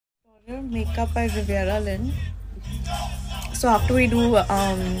Makeup by Riviera Lynn. So after we do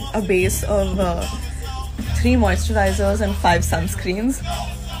a base of 3 moisturizers and 5 sunscreens,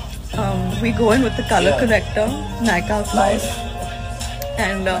 we go in with the color corrector, Nykaa Gloss,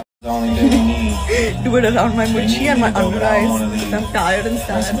 and do it around my munchi and my under eyes because I'm tired and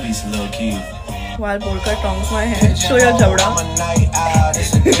sad. While Bolka tongs my hair. Show your jawda.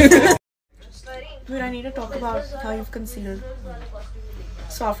 Wait, I need to talk about how you've concealed.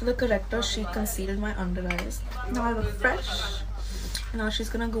 So after the corrector, she concealed my under eyes. Now I look fresh. Now she's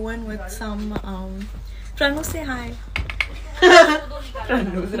gonna go in with some Pranu, say hi.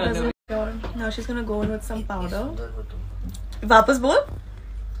 Now she's gonna go in with some powder. वापस बोल.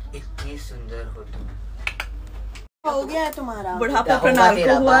 इतनी सुंदर हो तुम. हो गया है तुम्हारा. बुढ़ापा प्रणाल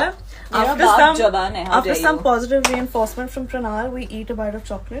को हुआ है. After some positive reinforcement from Pranal, we eat a bite of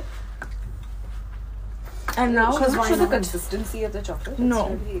chocolate. And now, for the consistency of the chocolate.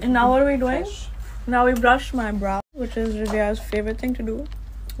 No. And now what are we doing? Now we brush my brow, which is Riviera's favorite thing to do.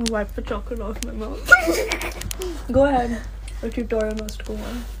 Wipe the chocolate off my mouth. Go ahead. The tutorial must go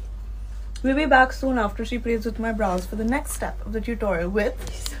on. We'll be back soon after she plays with my brows for the next step of the tutorial with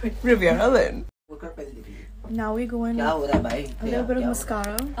Riviera Lynn. Now we go in with a little bit of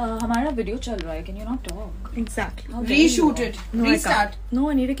mascara. हमारा video चल रहा है. Can you not talk? Exactly. Reshoot it. No, Restart. No,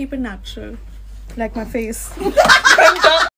 I need to keep it natural. Like my face.